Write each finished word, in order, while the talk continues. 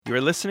You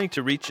are listening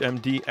to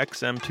ReachMD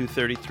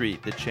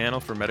XM233, the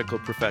channel for medical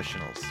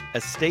professionals.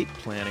 Estate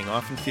planning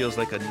often feels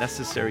like a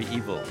necessary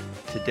evil.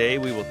 Today,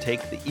 we will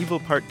take the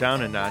evil part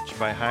down a notch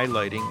by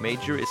highlighting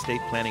major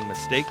estate planning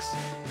mistakes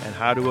and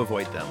how to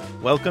avoid them.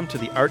 Welcome to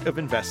The Art of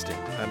Investing.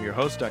 I'm your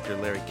host, Dr.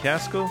 Larry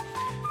Kaskel.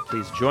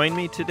 Please join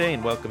me today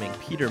in welcoming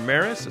Peter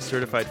Maris, a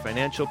certified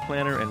financial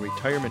planner and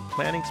retirement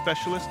planning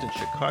specialist in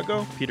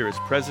Chicago. Peter is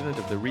president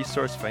of the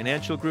Resource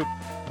Financial Group,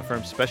 a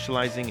firm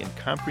specializing in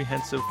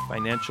comprehensive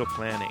financial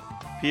planning.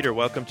 Peter,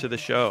 welcome to the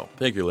show.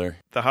 Thank you, Larry.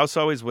 The house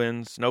always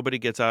wins. Nobody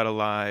gets out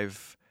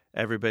alive.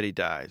 Everybody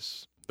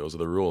dies. Those are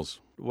the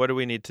rules. What do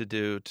we need to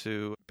do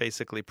to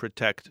basically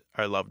protect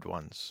our loved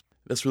ones?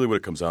 That's really what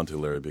it comes down to,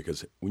 Larry,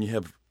 because when you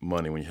have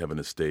money, when you have an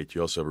estate,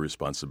 you also have a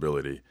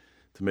responsibility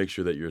to make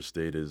sure that your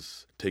estate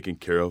is taken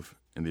care of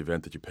in the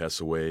event that you pass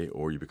away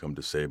or you become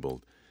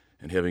disabled.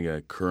 And having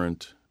a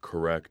current,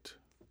 correct,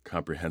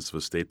 comprehensive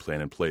estate plan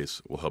in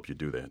place will help you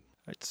do that.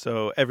 Right,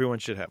 so everyone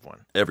should have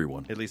one.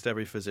 Everyone. At least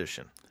every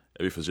physician.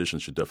 Every physician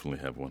should definitely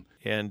have one.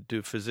 And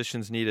do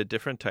physicians need a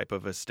different type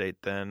of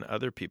estate than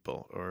other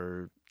people,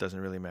 or doesn't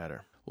really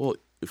matter? Well,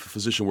 if a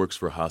physician works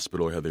for a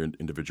hospital or have their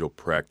individual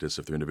practice,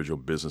 if they're an individual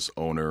business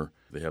owner,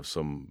 they have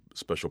some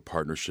special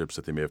partnerships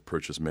that they may have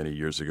purchased many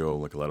years ago,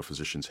 like a lot of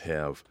physicians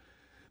have,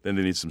 then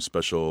they need some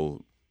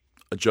special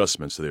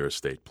adjustments to their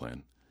estate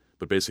plan.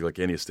 But basically, like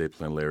any estate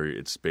plan, Larry,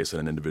 it's based on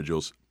an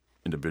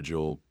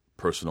individual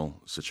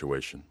personal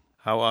situation.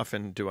 How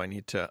often do I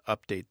need to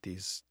update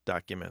these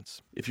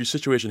documents? If your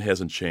situation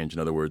hasn't changed, in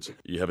other words,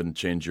 you haven't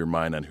changed your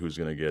mind on who's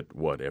going to get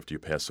what after you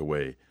pass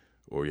away,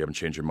 or you haven't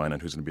changed your mind on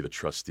who's going to be the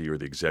trustee or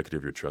the executive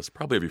of your trust,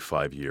 probably every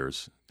 5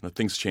 years.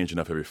 Things change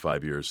enough every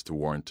 5 years to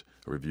warrant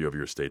a review of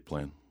your estate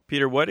plan.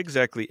 Peter, what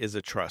exactly is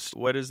a trust?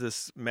 What is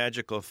this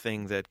magical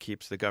thing that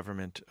keeps the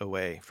government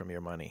away from your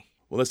money?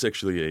 Well, that's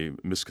actually a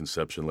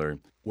misconception, Larry.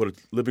 What a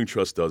living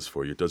trust does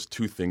for you, it does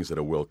two things that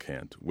a will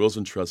can't. Wills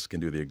and trusts can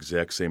do the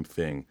exact same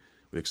thing,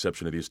 with the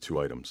exception of these two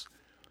items.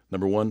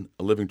 Number one,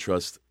 a living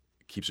trust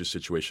keeps your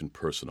situation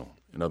personal.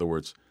 In other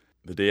words,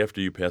 the day after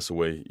you pass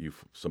away,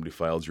 somebody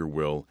files your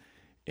will,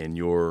 and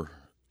your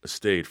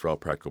estate, for all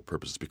practical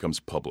purposes, becomes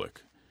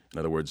public. In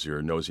other words,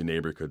 your nosy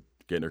neighbor could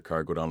get in their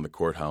car, go down to the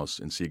courthouse,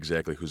 and see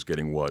exactly who's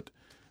getting what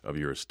of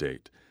your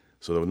estate.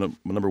 So the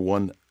number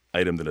one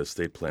item that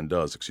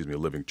a a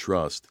living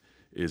trust,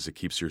 is it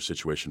keeps your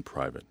situation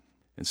private.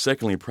 And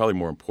secondly, and probably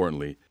more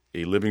importantly,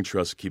 a living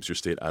trust keeps your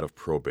estate out of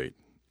probate,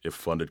 if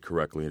funded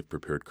correctly and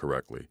prepared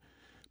correctly.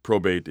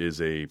 Probate is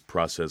a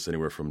process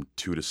anywhere from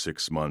 2 to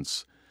 6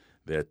 months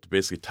that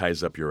basically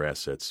ties up your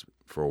assets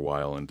for a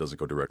while and doesn't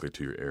go directly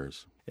to your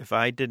heirs. If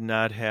I did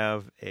not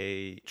have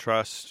a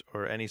trust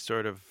or any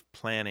sort of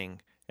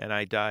planning and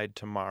I died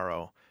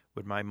tomorrow,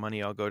 would my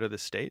money all go to the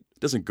state?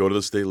 It doesn't go to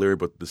the state, Larry,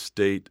 but the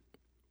state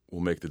will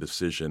make the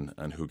decision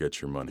on who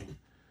gets your money.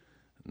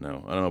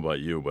 Now, I don't know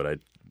about you, but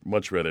I'd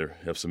much rather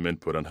have some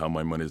input on how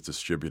my money is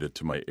distributed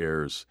to my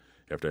heirs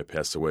after I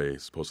pass away,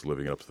 as opposed to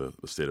living up to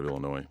the state of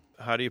Illinois.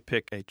 How do you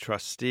pick a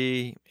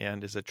trustee,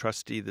 and is a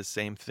trustee the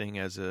same thing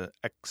as an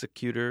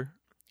executor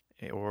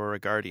or a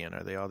guardian?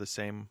 Are they all the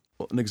same?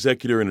 Well, an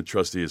executor and a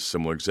trustee is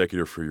similar.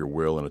 Executor for your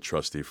will and a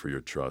trustee for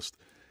your trust.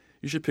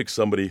 You should pick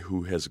somebody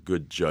who has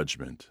good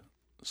judgment.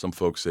 Some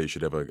folks say you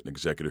should have an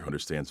executor who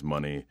understands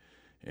money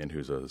and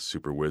who's a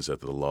super whiz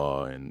at the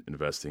law and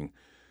investing,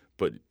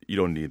 but you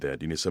don't need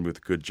that. You need somebody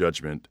with good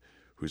judgment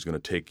who's going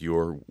to take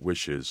your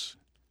wishes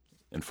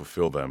and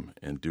fulfill them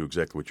and do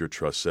exactly what your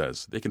trust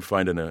says. They can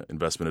find an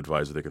investment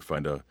advisor. They can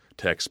find a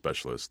tax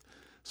specialist.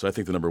 So I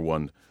think the number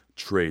one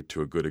trait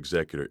to a good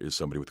executor is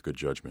somebody with good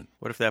judgment.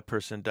 What if that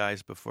person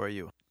dies before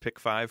you? Pick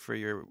 5 for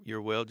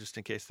your will just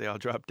in case they all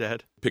drop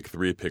dead? Pick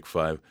 3, pick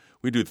 5.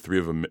 We do 3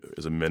 of them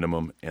as a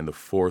minimum, and the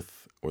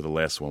fourth or the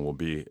last one will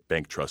be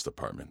bank trust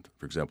department.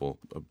 For example,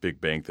 a big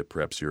bank that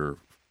perhaps you're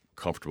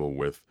comfortable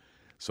with.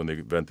 So in the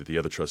event that the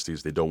other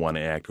trustees, they don't want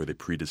to act or they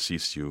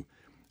predecease you,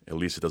 at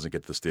least it doesn't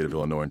get to the state of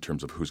Illinois in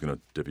terms of who's going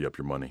to divvy up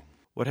your money.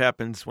 What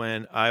happens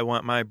when I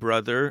want my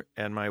brother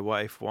and my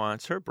wife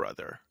wants her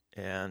brother,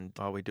 and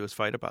all we do is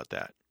fight about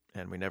that,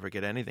 and we never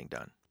get anything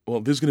done? Well,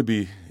 there's going to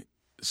be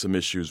some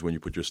issues when you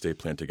put your estate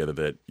plan together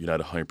that you're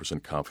not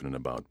 100% confident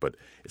about, but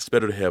it's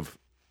better to have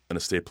an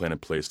estate plan in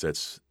place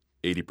that's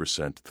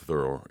 80%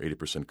 thorough,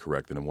 80%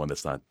 correct, than one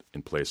that's not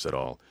in place at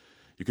all.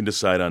 You can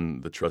decide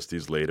on the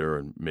trustees later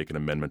and make an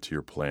amendment to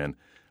your plan,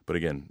 but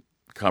again,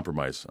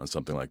 compromise on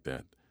something like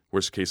that.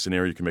 Worst case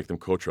scenario, you can make them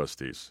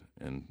co-trustees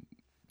and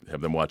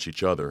have them watch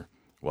each other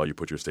while you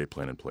put your estate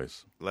plan in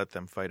place. Let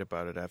them fight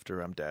about it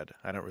after I'm dead.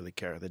 I don't really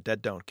care. The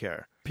dead don't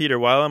care. Peter,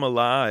 while I'm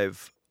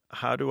alive,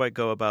 how do I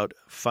go about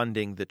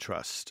funding the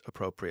trust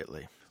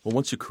appropriately? Well,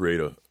 once you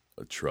create a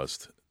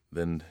trust,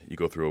 then you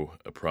go through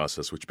a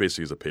process, which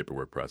basically is a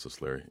paperwork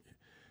process, Larry.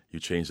 You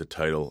change the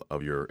title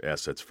of your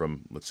assets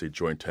from, let's say,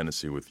 joint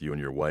tenancy with you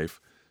and your wife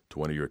to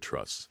one of your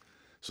trusts.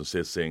 So instead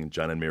of saying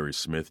John and Mary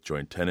Smith,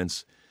 joint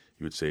tenants,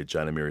 you would say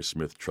John and Mary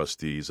Smith,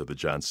 trustees of the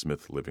John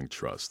Smith Living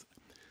Trust.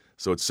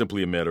 So it's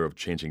simply a matter of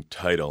changing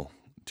title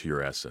to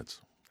your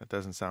assets. That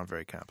doesn't sound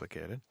very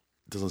complicated.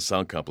 doesn't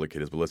sound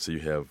complicated, but let's say you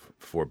have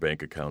 4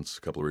 bank accounts,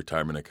 a couple of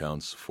retirement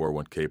accounts,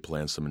 401k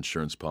plans, some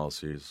insurance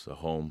policies, a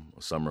home,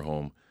 a summer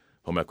home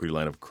equity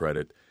line of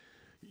credit.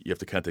 You have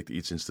to contact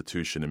each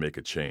institution and make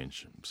a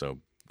change. So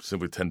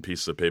simply 10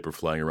 pieces of paper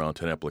flying around,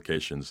 10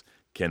 applications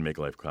can make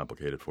life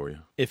complicated for you.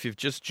 If you've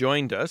just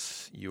joined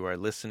us, you are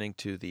listening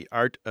to The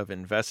Art of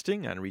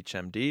Investing on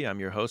ReachMD.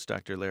 I'm your host,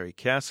 Dr. Larry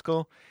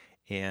Caskell,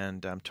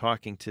 and I'm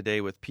talking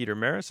today with Peter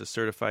Maris, a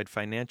certified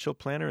financial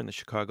planner in the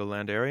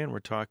Chicagoland area, and we're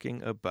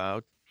talking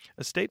about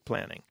estate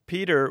planning.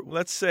 Peter,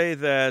 let's say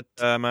that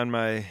I'm on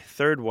my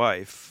 3rd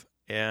wife,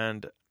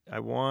 and I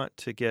want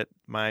to get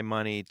my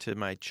money to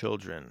my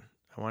children.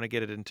 I want to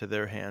get it into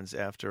their hands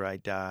after I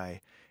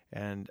die,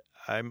 and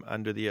I'm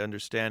under the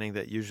understanding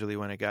that usually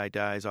when a guy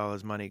dies, all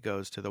his money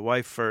goes to the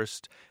wife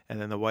first, and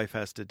then the wife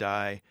has to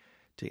die,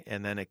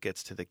 and then it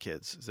gets to the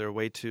kids. Is there a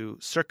way to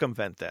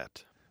circumvent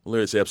that? Well,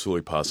 Larry, it's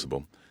absolutely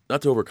possible.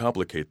 Not to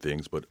overcomplicate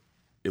things, but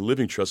a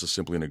living trust is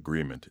simply an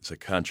agreement. It's a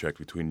contract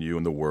between you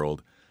and the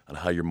world on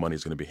how your money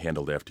is going to be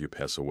handled after you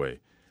pass away.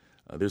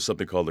 There's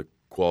something called a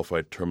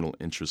Qualified Terminal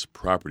Interest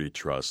Property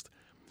Trust,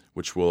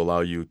 which will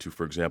allow you to,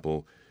 for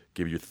example,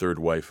 give your 3rd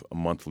wife a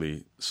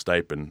monthly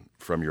stipend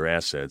from your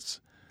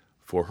assets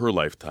for her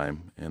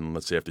lifetime, and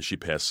let's say after she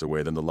passes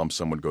away, then the lump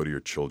sum would go to your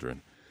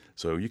children.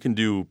 So you can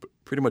do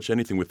pretty much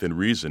anything within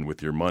reason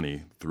with your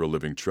money through a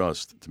living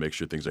trust to make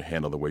sure things are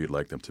handled the way you'd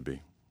like them to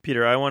be.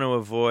 Peter, I want to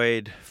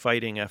avoid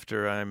fighting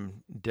after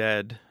I'm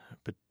dead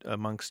but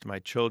amongst my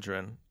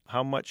children.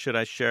 How much should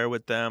I share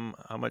with them?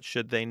 How much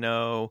should they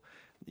know?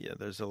 Yeah,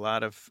 there's a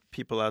lot of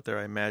people out there,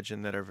 I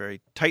imagine, that are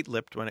very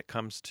tight-lipped when it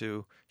comes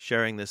to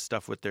sharing this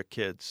stuff with their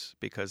kids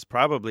because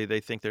probably they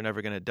think they're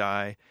never going to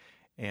die,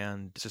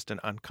 and it's just an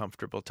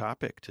uncomfortable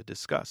topic to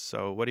discuss.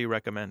 So what do you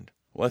recommend?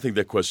 Well, I think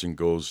that question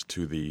goes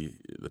to the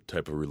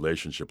type of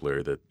relationship,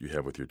 Larry, that you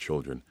have with your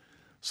children.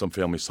 Some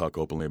families talk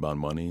openly about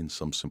money, and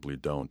some simply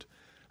don't.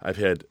 I've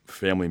had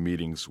family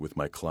meetings with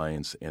my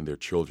clients and their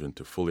children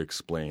to fully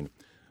explain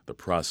the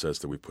process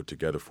that we put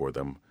together for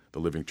them, the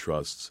living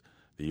trusts,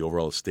 the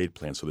overall estate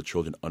plan, so the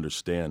children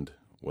understand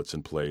what's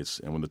in place.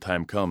 And when the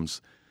time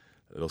comes,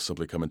 they'll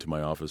simply come into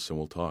my office and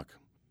we'll talk.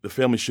 The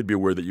family should be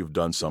aware that you've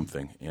done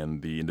something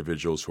and the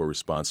individuals who are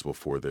responsible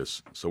for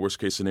this. So worst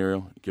case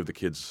scenario, give the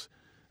kids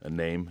a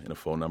name and a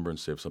phone number and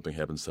say if something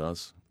happens to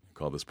us,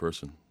 call this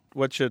person.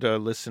 What should a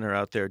listener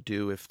out there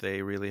do if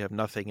they really have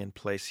nothing in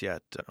place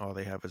yet? All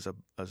they have is a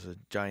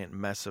giant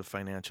mess of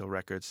financial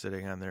records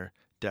sitting on their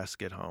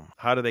desk at home.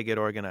 How do they get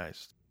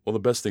organized? Well, the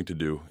best thing to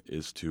do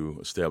is to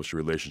establish a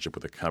relationship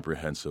with a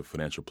comprehensive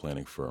financial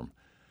planning firm.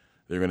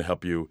 They're going to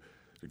help you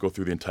go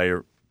through the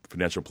entire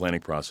financial planning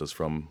process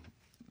from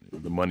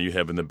the money you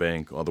have in the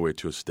bank all the way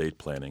to estate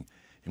planning.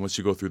 And once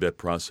you go through that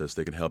process,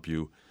 they can help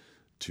you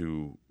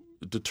to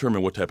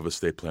determine what type of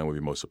estate plan would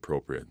be most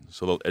appropriate.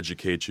 So they'll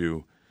educate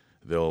you,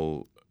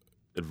 they'll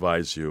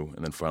advise you,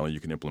 and then finally you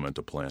can implement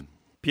a plan.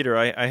 Peter,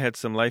 I had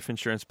some life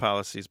insurance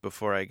policies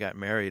before I got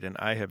married, and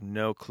I have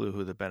no clue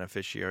who the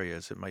beneficiary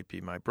is. It might be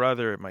my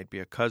brother, it might be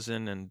a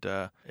cousin, and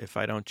if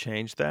I don't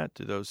change that,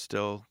 do those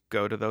still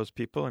go to those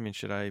people? I mean,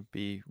 should I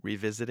be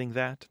revisiting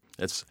that?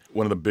 That's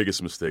one of the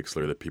biggest mistakes,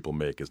 Larry, that people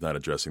make is not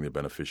addressing the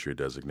beneficiary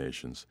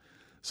designations.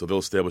 So they'll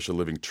establish a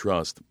living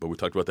trust, but we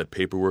talked about that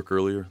paperwork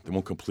earlier. They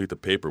won't complete the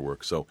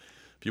paperwork. So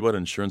if you bought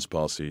an insurance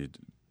policy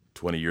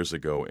 20 years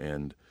ago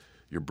and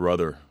your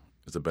brother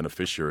is a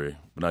beneficiary,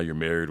 but now you're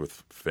married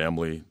with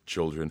family,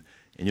 children,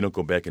 and you don't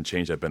go back and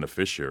change that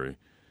beneficiary,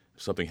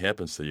 if something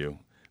happens to you,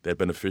 that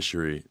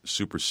beneficiary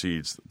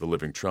supersedes the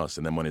living trust,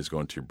 and that money is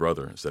going to your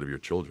brother instead of your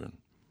children.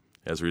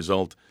 As a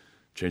result,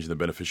 changing the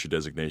beneficiary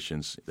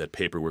designations, that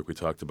paperwork we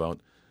talked about,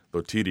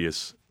 though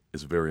tedious,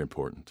 is very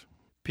important.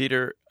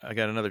 Peter, I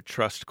got another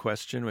trust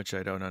question, which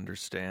I don't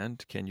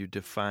understand. Can you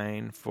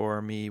define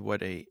for me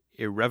what a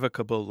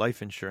irrevocable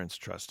life insurance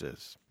trust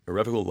is?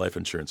 Irrevocable life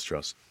insurance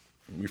trust.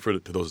 We refer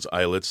to those as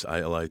ILITs,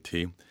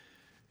 I-L-I-T,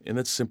 and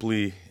that's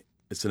simply,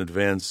 it's an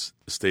advanced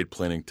estate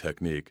planning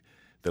technique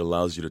that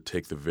allows you to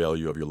take the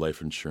value of your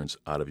life insurance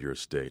out of your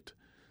estate.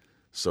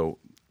 So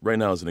right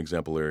now, as an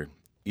example, Larry,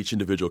 each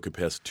individual could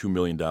pass $2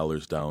 million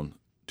down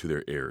to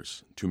their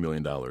heirs, $2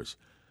 million.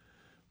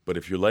 But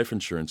if your life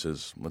insurance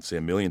is, let's say,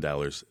 $1 million,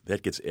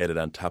 that gets added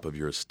on top of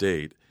your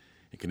estate.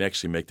 It can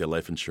actually make that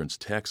life insurance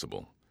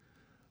taxable.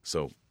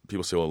 So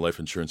people say, well, life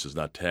insurance is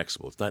not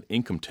taxable. It's not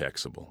income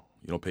taxable.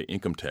 You don't pay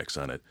income tax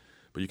on it,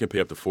 but you can pay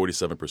up to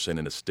 47%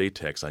 in estate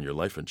tax on your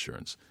life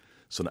insurance.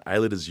 So an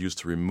ILIT is used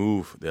to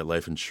remove that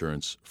life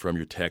insurance from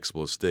your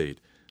taxable estate,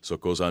 so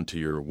it goes on to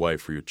your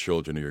wife or your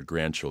children or your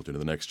grandchildren or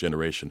the next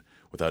generation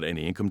without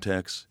any income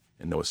tax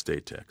and no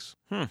estate tax.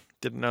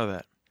 Didn't know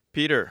that.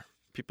 Peter,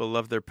 people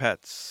love their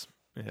pets,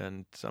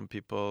 and some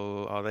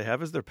people, all they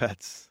have is their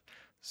pets.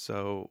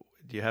 So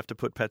do you have to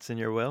put pets in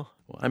your will?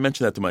 Well, I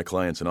mention that to my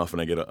clients, and often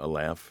I get a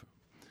laugh.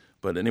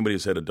 But anybody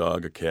who's had a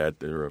dog, a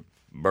cat, or a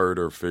bird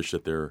or fish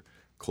that they're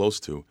close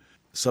to,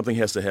 something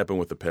has to happen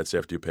with the pets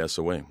after you pass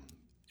away.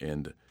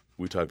 And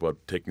we talked about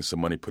taking some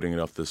money, putting it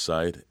off to the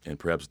side, and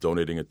perhaps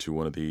donating it to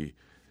one of the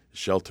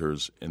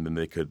shelters, and then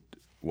they could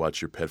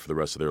watch your pet for the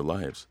rest of their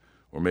lives.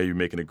 Or maybe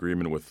make an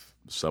agreement with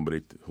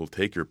somebody who'll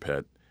take your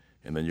pet,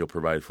 and then you'll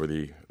provide for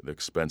the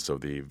expense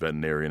of the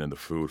veterinarian and the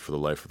food for the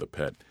life of the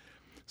pet.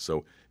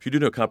 So if you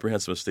do a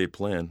comprehensive estate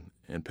plan,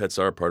 and pets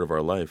are a part of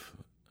our life,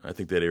 I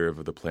think that area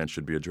of the plan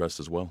should be addressed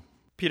as well.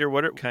 Peter,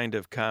 what kind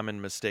of common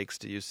mistakes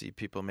do you see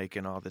people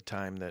making all the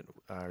time that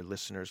our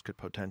listeners could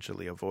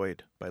potentially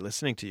avoid by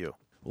listening to you?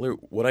 Well,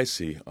 what I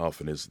see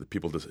often is that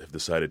people have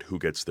decided who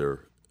gets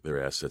their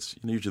assets,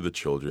 usually the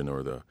children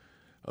or the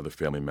other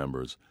family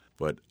members.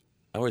 But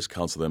I always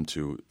counsel them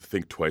to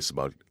think twice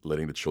about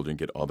letting the children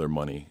get all their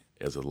money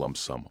as a lump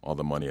sum, all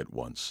the money at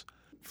once.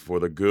 For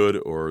the good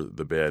or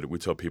the bad, we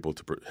tell people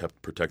to have to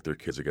protect their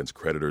kids against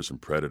creditors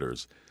and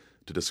predators,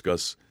 to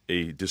discuss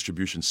a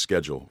distribution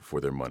schedule for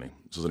their money.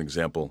 So as an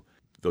example,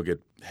 they'll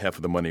get half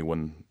of the money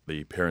when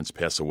the parents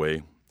pass away,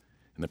 and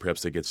then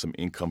perhaps they get some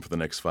income for the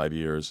next 5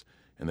 years,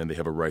 and then they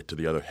have a right to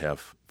the other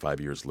half 5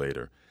 years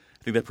later.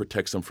 I think that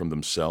protects them from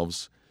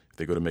themselves. If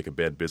they go to make a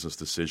bad business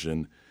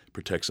decision,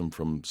 protects them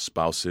from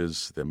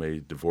spouses that may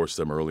divorce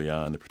them early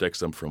on. It protects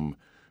them from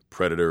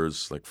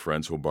predators like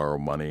friends who will borrow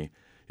money.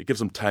 It gives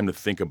them time to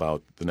think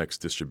about the next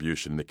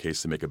distribution in the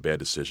case they make a bad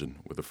decision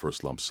with the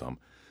first lump sum.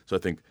 So I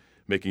think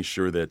making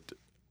sure that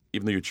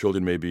even though your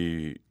children may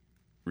be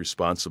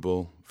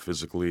responsible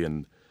physically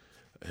and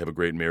have a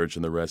great marriage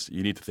and the rest,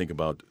 you need to think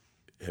about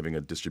having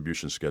a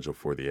distribution schedule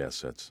for the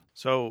assets.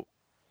 So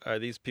are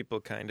these people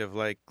kind of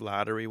like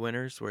lottery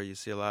winners where you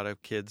see a lot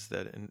of kids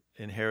that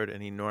inherit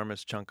an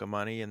enormous chunk of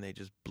money and they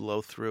just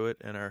blow through it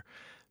and are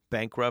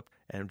bankrupt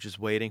and just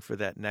waiting for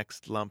that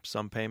next lump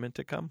sum payment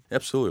to come?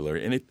 Absolutely,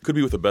 Larry. And it could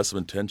be with the best of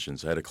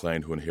intentions. I had a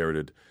client who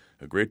inherited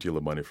a great deal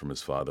of money from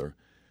his father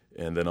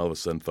and then all of a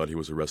sudden thought he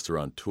was a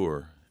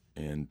restaurateur.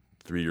 And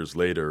 3 years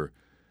later,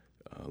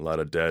 a lot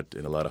of debt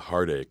and a lot of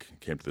heartache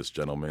came to this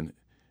gentleman.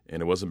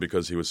 And it wasn't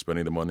because he was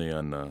spending the money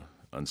on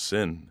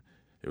sin.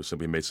 It was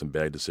simply made some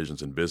bad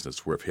decisions in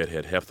business, where if he had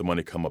had half the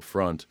money come up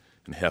front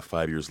and half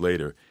 5 years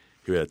later,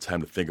 he had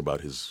time to think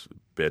about his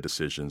bad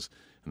decisions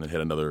and then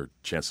had another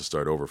chance to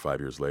start over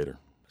 5 years later.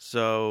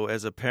 So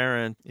as a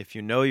parent, if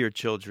you know your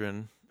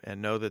children and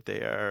know that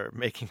they are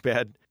making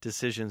bad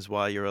decisions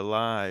while you're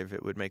alive,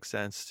 it would make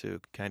sense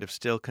to kind of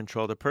still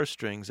control the purse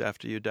strings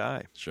after you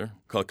die. Sure.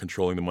 Call it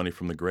controlling the money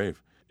from the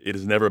grave. It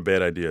is never a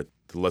bad idea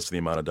to lessen the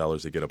amount of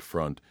dollars they get up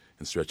front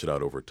and stretch it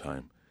out over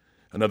time.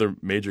 Another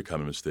major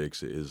common mistake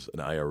is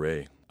an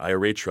IRA.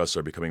 IRA trusts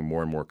are becoming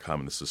more and more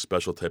common. This is a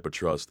special type of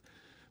trust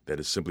that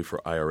is simply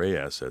for IRA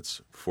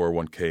assets,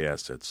 401k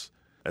assets,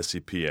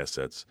 SEP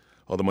assets,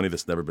 all the money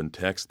that's never been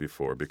taxed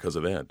before. Because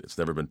of that, it's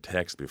never been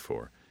taxed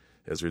before.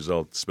 As a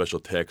result,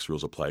 special tax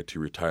rules apply to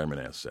retirement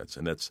assets.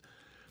 And that's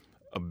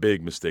a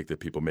big mistake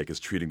that people make, is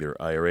treating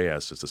their IRA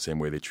assets the same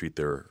way they treat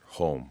their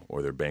home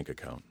or their bank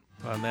account.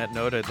 On that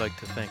note, I'd like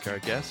to thank our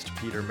guest,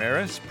 Peter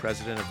Maris,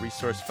 president of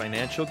Resource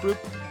Financial Group.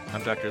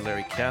 I'm Dr.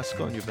 Larry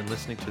Kaskel, and you've been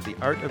listening to The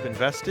Art of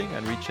Investing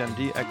on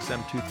ReachMD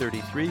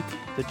XM233,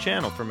 the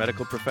channel for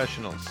medical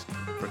professionals.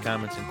 For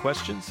comments and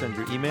questions, send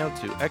your email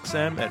to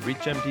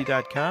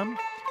xm@reachmd.com,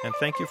 and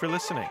thank you for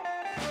listening.